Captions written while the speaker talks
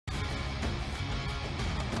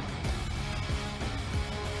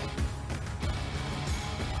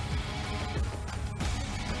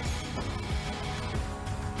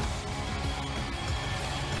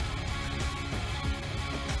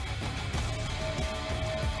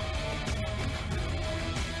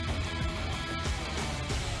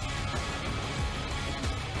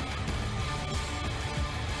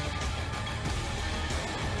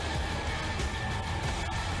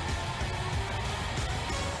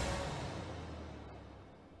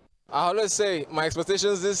I always say my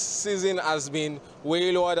expectations this season has been way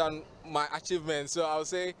lower than my achievements. So I would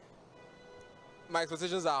say my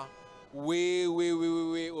expectations are way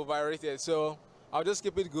overrated. So I'll just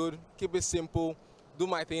keep it good, keep it simple, do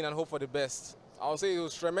my thing and hope for the best. I'll say it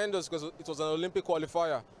was tremendous because it was an Olympic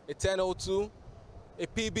qualifier, a 10:02, a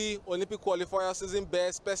PB, Olympic qualifier, season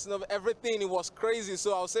best, personal, everything. It was crazy.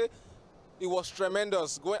 So I'll say it was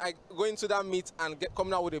tremendous. Going to that meet and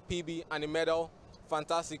coming out with a PB and a medal,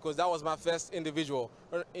 fantastic, because that was my first individual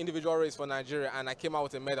race for Nigeria, and I came out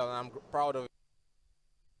with a medal, and I'm proud of it.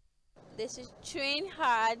 They should train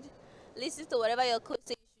hard, listen to whatever your coach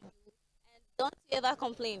says you should do, and don't you ever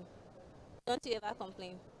complain. Don't you ever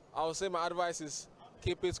complain. I would say my advice is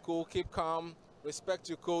keep it cool, keep calm, respect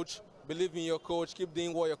your coach, believe in your coach, keep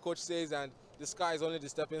doing what your coach says, and the sky is only the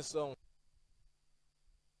stepping stone.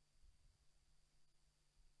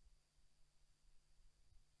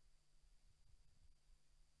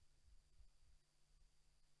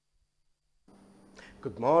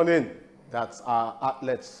 Good morning. That's our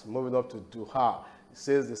athletes moving up to Doha. It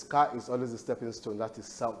says the sky is always a stepping stone. That is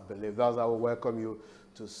self-belief. That's how we welcome you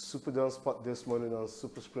to Super Don Sport this morning on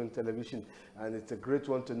Super Screen Television. And it's a great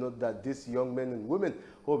one to note that these young men and women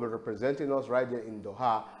who will be representing us right here in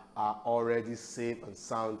Doha are already safe and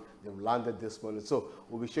sound. They've landed this morning. So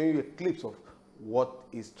we'll be showing you clips of what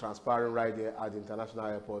is transpiring right there at the international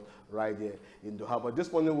airport right there in Doha. But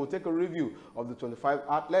this morning we'll take a review of the 25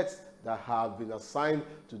 athletes that have been assigned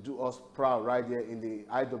to do us proud right there in the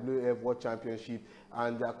IAAF World Championship,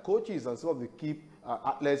 and their coaches and some of the key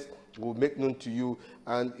athletes will make known to you.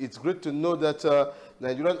 And it's great to know that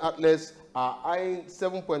Nigerian athletes are eyeing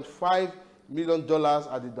 $7.5 million at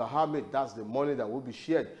the Doha meet. That's the money that will be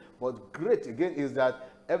shared. But great again is that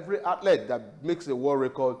every athlete that makes a world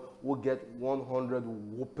record will get 100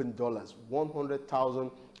 whooping dollars,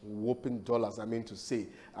 100,000 whooping dollars, I mean to say.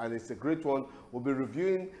 And it's a great one. We'll be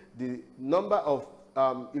reviewing the number of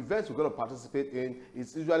events we're going to participate in.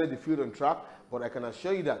 It's usually the field and track, but I can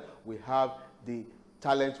assure you that we have the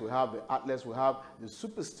talent, we have the athletes, we have the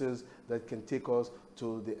superstars that can take us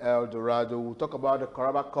to the El Dorado. We'll talk about the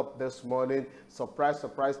Carabao Cup this morning. Surprise,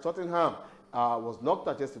 surprise, Tottenham was knocked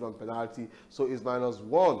out yesterday on penalty, so it's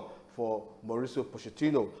 -1 for Mauricio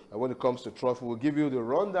Pochettino. And when it comes to trophy, we'll give you the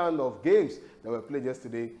rundown of games that were played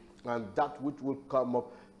yesterday and that which will come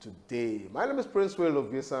up today. My name is Princewill of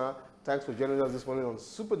Oviesan. Thanks for joining us this morning on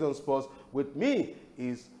Super Don Sports. With me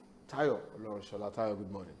is Tayo Olorunsola. Tayo,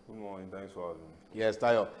 good morning. Good morning. Thanks for having me. Yes,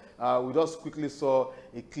 Tayo. We just quickly saw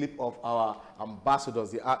a clip of our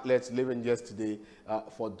ambassadors, the athletes leaving yesterday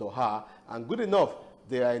for Doha. And good enough,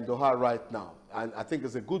 they are in Doha right now. And I think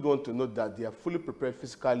it's a good one to note that they are fully prepared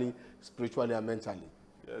physically, spiritually, and mentally.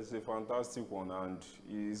 Yeah, it's a fantastic one, and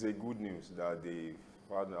it's a good news that they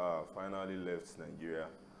finally left Nigeria.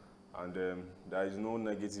 And there is no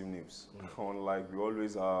negative news. Unlike we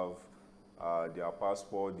always have their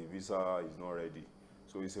passport, the visa is not ready.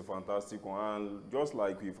 So it's a fantastic one. And just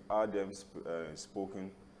like we've had them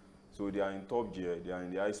spoken, so they are in top gear, they are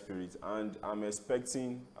in the high spirit, and I'm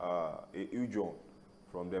expecting a huge one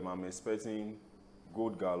from them. I'm expecting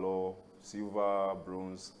gold galore, silver,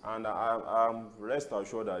 bronze, and I'm rest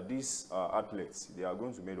assured that these athletes, they are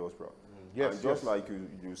going to make us proud. Yes, and just like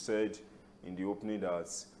you said in the opening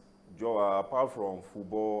that apart from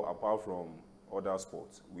football, apart from other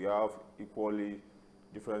sports, we have equally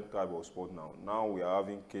different type of sport now. Now we are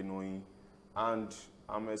having canoeing, and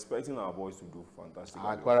I'm expecting our boys to do fantastic.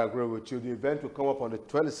 I quite agree with you. The event will come up on the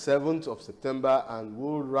 27th of September and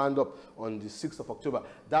we'll round up on the 6th of October.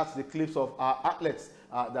 That's the clips of our athletes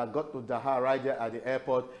that got to Doha right there at the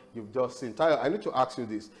airport. You've just seen. Tayo, I need to ask you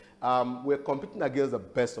this. We're competing against the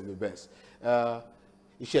best of the best.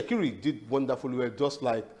 Itsekiri did wonderfully well, just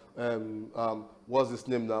like, what's his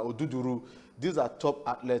name now, Oduduru. These are top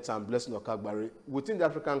athletes and Blessing Okagbare. Within the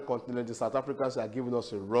African continent, the South Africans are giving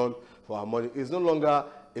us a run for our money. It's no longer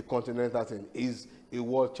a continental thing. It's a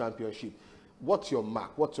world championship. What's your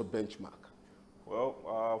mark? What's your benchmark?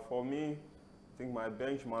 Well, for me, I think my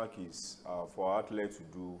benchmark is for athletes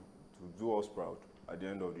to do us proud at the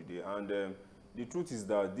end of the day. And the truth is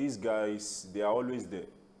that these guys, they are always there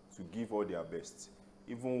to give all their best.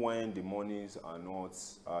 Even when the monies are not,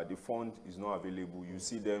 the fund is not available, you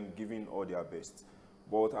see them giving all their best.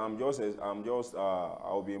 But I'll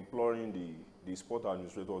be imploring the sport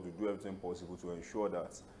administrator to do everything possible to ensure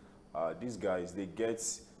that these guys, they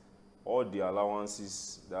get all the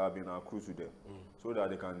allowances that have been accrued to them, so that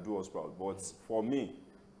they can do us proud. But for me,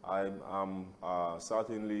 I'm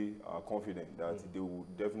certainly confident that they will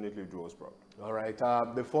definitely do us proud. All right,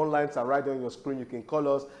 the phone lines are right on your screen. You can call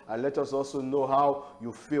us and let us also know how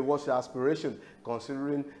you feel. What's your aspiration,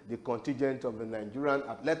 considering the contingent of the Nigerian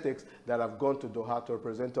athletics that have gone to Doha to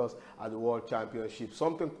represent us at the World Championship.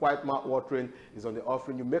 Something quite mouth-watering is on the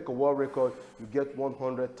offering. You make a world record, you get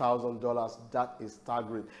 $100,000. That is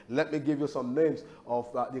staggering. Let me give you some names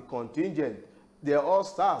of the contingent. They're all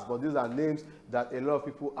stars, but these are names that a lot of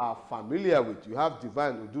people are familiar with. You have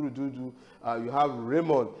Divine, Oduduru, you have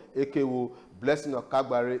Raymond, Ekevwo, Blessing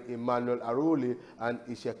Okagbare, Emmanuel, Arowolo, and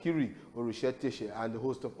Itsekiri, Usheoritse, and a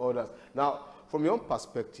host of others. Now, from your own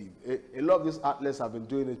perspective, a lot of these athletes have been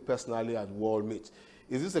doing it personally at World Meet.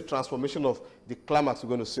 Is this a transformation of the climax we're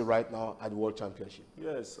going to see right now at the World Championship?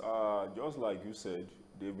 Yes, just like you said,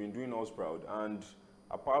 they've been doing us proud. And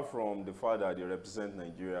apart from the fact that they represent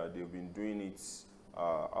Nigeria, they've been doing it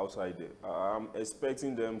outside there. I'm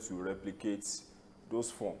expecting them to replicate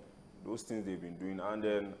those form, those things they've been doing. And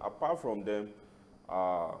then apart from them,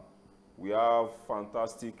 we have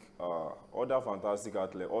fantastic, other fantastic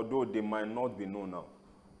athletes, although they might not be known now.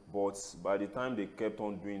 But by the time they kept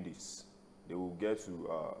on doing this, they will get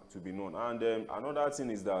to be known. And then another thing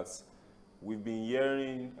is that we've been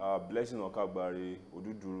hearing Blessing Okagbare,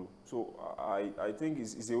 Oduduru. So I think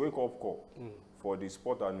it's a wake-up call for the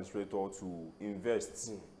sport administrator to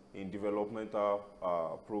invest in developmental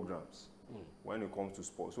programs when it comes to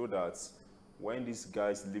sport, so that when these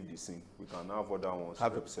guys leave the scene, we can have other ones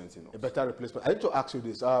representing us. A better replacement. I need to ask you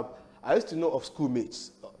this. I used to know of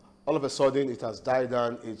schoolmates. All of a sudden, it has died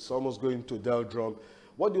down. It's almost going to dull drum.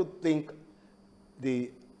 What do you think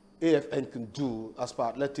the AFN can do as per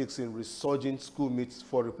athletics in resurging school meets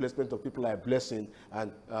for replacement of people like Blessing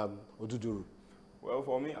and Oduduru? Well,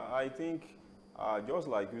 for me, I think just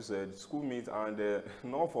like you said, school meet and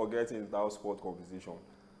not forgetting that sport competition.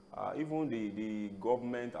 Even the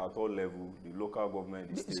government at all level, the local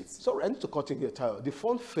government, the states. Sorry, I need to cut in here, Tayo. The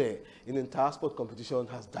fun fair in inter-sport competition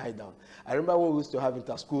has died down. I remember when we used to have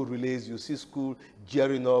inter-school relays, you see school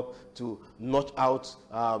gearing up to notch out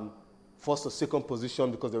first or second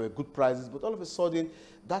position because there were good prizes, but all of a sudden,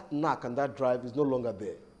 that knack and that drive is no longer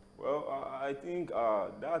there. Well, I think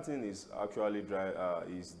that thing is actually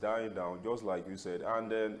is dying down, just like you said.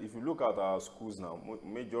 And then if you look at our schools now,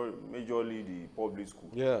 majorly the public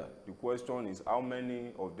schools, the question is how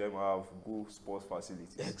many of them have good sports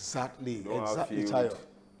facilities? Exactly, they don't have field,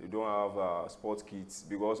 they don't have sports kits,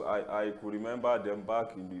 because I could remember them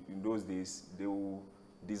back in those days. They will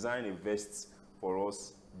design a vest for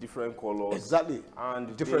us, different colors. Exactly,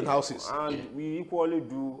 and different houses. And we equally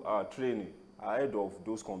do training ahead of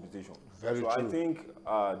those competitions. Very true. I think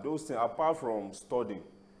those things, apart from studying,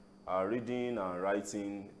 reading and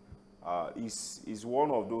writing, is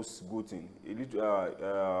one of those good things.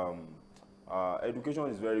 Education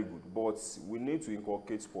is very good, but we need to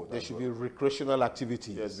inculcate sport. There should be recreational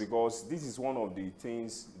activities. Yes, because this is one of the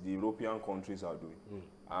things the European countries are doing.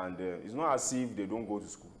 And it's not as if they don't go to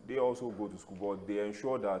school. They also go to school, but they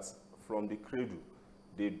ensure that from the cradle,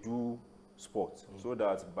 they do sport, so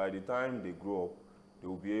that by the time they grow up, they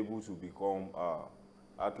will be able to become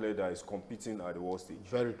athlete that is competing at the world stage.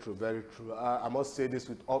 Very true, very true. I must say this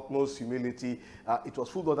with utmost humility. It was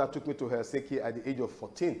football that took me to Helsinki at the age of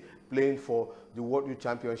 14, playing for the World Youth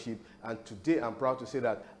Championship. And today I'm proud to say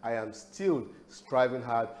that I am still striving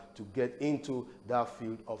hard to get into that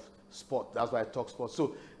field of sport. That's why I talk sport.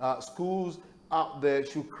 So schools out there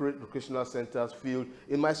should create recreational centers, field.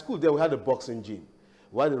 In my school there, we had a boxing gym.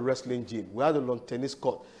 We had a wrestling gym. We had a lawn tennis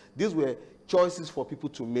court. These were choices for people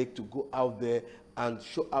to make to go out there and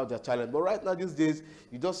show out their talent. But right now, these days,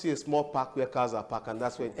 you just see a small park where cars are parked, and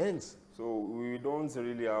that's where it ends. So we don't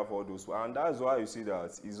really have all those. And that's why you see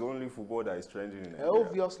that it's only football that is trending in Nigeria.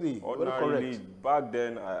 Obviously. Ordinarily, back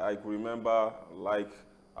then, I could remember, like,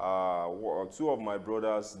 two of my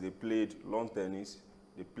brothers, they played lawn tennis.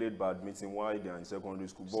 They played badminton while they are in secondary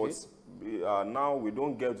school. But now we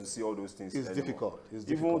don't get to see all those things anymore. Difficult. It's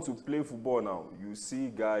difficult. Even to play football now, you see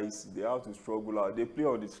guys, they have to struggle out. They play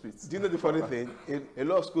on the streets. Do you know the funny thing? A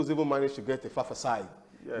lot of schools even managed to get a far side.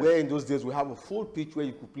 Yes. Where in those days we have a full pitch where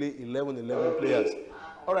you could play 11 players.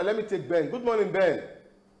 All right, let me take Ben. Good morning, Ben.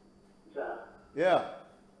 Sir. Yeah.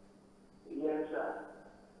 Yes, sir.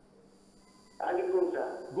 How you doing,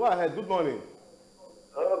 sir? Go ahead. Good morning.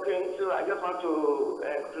 Okay, so I just want to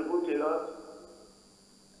contribute a lot.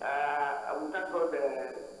 I would thank God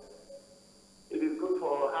it is good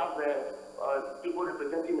for have people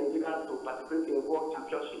representing Nigeria to participate in World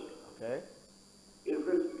Championship. Okay. It's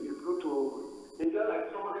good to, it's just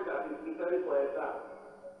like somebody that is preparing for exam.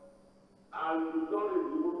 And you don't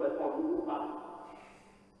really perform, you do pass.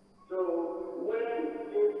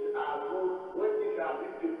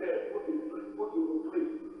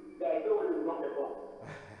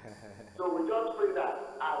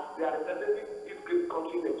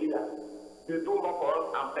 they do more for us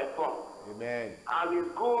and perform. Amen. And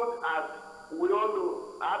it's good as we all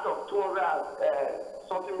know, out of 200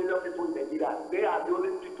 something million people in Nigeria, they are the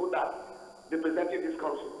only people that representing this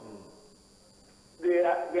country. They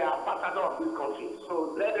are ambassadors of this country.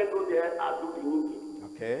 So let them go there and do the new thing.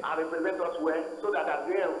 Okay. And represent us well, so that at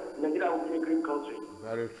the end, Nigeria will be a great country.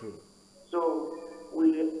 Very true. So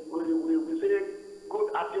we say good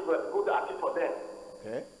active for them.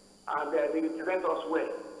 Okay. And they represent us well.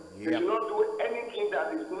 Yep. They should not do anything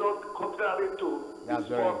that is not contrary to That's the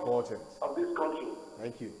very sport important. of this country.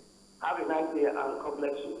 Thank you. Have a nice day and God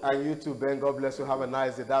bless you. And you too, Ben. God bless you. Have a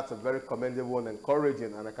nice day. That's a very commendable and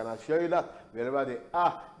encouraging. And I can assure you that wherever they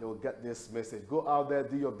are, they will get this message. Go out there,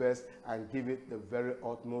 do your best, and give it the very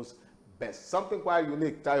utmost best. Something quite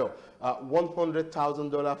unique, Tayo.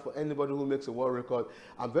 $100,000 for anybody who makes a world record.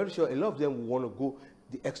 I'm very sure a lot of them will want to go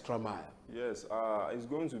the extra mile. Yes, it's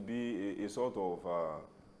going to be a sort of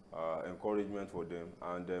encouragement for them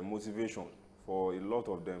and motivation for a lot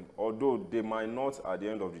of them. Although they might not at the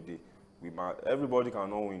end of the day. Everybody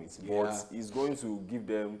cannot win it, but it's going to give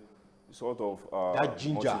them sort of that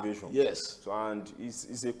ginger. Motivation. Yes. So, and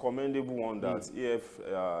it's a commendable one that the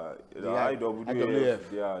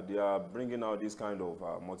IAAF, they are bringing out this kind of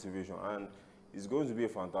motivation, and it's going to be a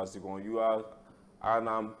fantastic one. And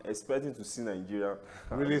I'm expecting to see Nigeria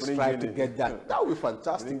really strive to get that. That would be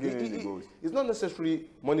fantastic. It's not necessarily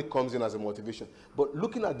money comes in as a motivation, but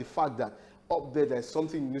looking at the fact that up there's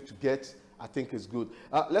something you need to get, I think is good.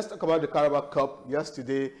 Let's talk about the Carabao Cup.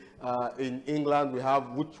 Yesterday in England, we have,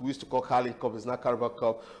 which we used to call Carling Cup, it's not Carabao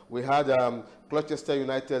Cup. We had Colchester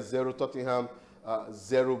United 0, Tottenham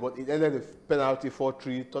 0, but it ended in penalty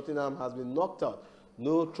 4-3. Tottenham has been knocked out.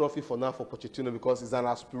 No trophy for now for Pochettino because it's an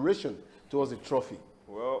aspiration towards a trophy.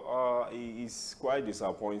 Well, it's quite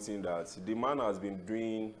disappointing that the man has been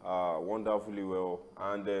doing wonderfully well.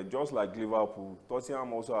 And just like Liverpool,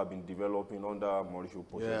 Tottenham also have been developing under Mauricio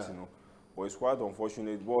Pochettino. Yeah. But it's quite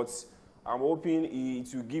unfortunate. But I'm hoping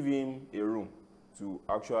it will give him a room to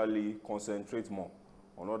actually concentrate more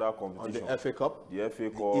on other competitions. On the FA Cup? The FA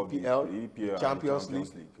Cup, the EPL, the Champions League.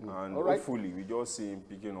 And hopefully we just see him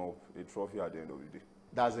picking up a trophy at the end of the day.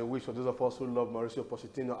 That's a wish for those of us who love Mauricio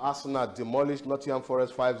Pochettino. Arsenal demolished Nottingham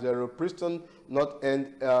Forest 5-0. Preston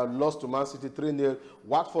lost to Man City 3-0.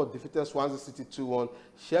 Watford defeated Swansea City 2-1.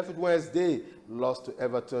 Sheffield Wednesday lost to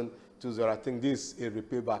Everton 2-0. I think this is a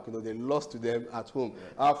repayback. You know, they lost to them at home.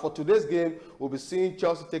 Yeah. For today's game, we'll be seeing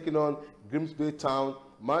Chelsea taking on Grimsby Town.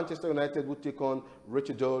 Manchester United will take on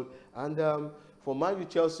Rochdale. And for Man U,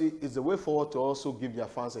 Chelsea is the way forward to also give their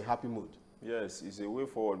fans a happy mood. Yes, it's a way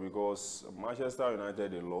forward because Manchester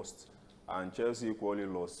United, they lost and Chelsea equally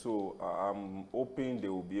lost. So I'm hoping they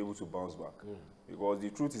will be able to bounce back. Because the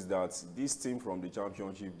truth is that this team from the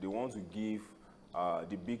Championship, they want to give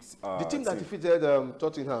the big... the team that defeated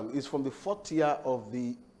Tottenham is from the 4th tier of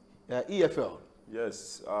the EFL.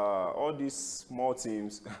 Yes, all these small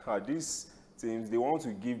teams, these teams, they want to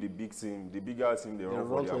give the big team, the bigger team, they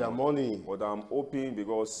run for their money. But I'm hoping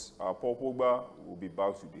because Paul Pogba will be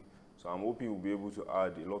back today. So I'm hoping we'll be able to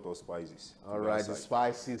add a lot of spices. All right, the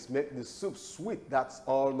spices make the soup sweet. That's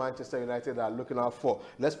all Manchester United are looking out for.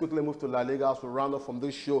 Let's quickly move to La Liga as we round up from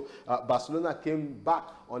this show. Barcelona came back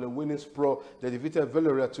on a winning sprawl. They defeated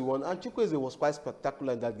Villarreal 2-1, and Chukwueze was quite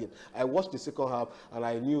spectacular in that game. I watched the second half, and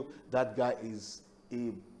I knew that guy is a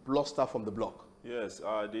bluster from the block. Yes,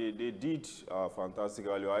 they did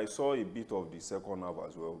fantastically. I saw a bit of the second half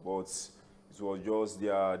as well, but it was just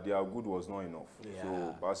their good was not enough. Yeah.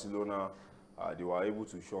 So Barcelona, they were able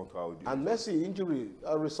to shut out. And Messi injury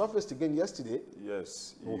resurfaced again yesterday.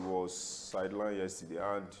 Yes, he was sidelined yesterday,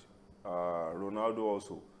 and Ronaldo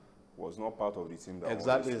also was not part of the team. That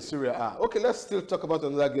exactly, in Serie A. Okay, let's still talk about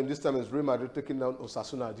another game. This time it's Real Madrid taking down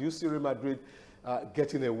Osasuna. Do you see Real Madrid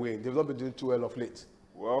getting a win? They've not been doing too well of late.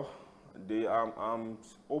 Well, I'm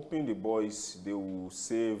hoping the boys, they will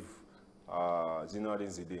save Zinedine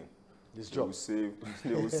Zidane. This job.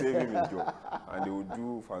 They will save him his job, and they will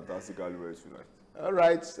do fantastically well tonight. All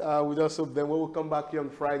right, we just hope then when we come back here on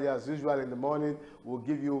Friday, as usual in the morning, we'll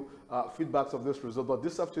give you feedbacks of this result. But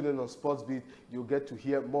this afternoon on Sports Beat, you'll get to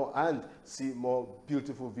hear more and see more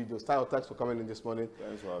beautiful videos. Tayo, thanks for coming in this morning.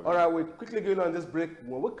 Thanks for having me. All right, we're quickly going on this break.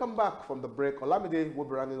 When we come back from the break, Olamide will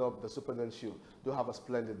be running up the Super Dance Show. Do have a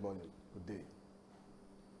splendid morning.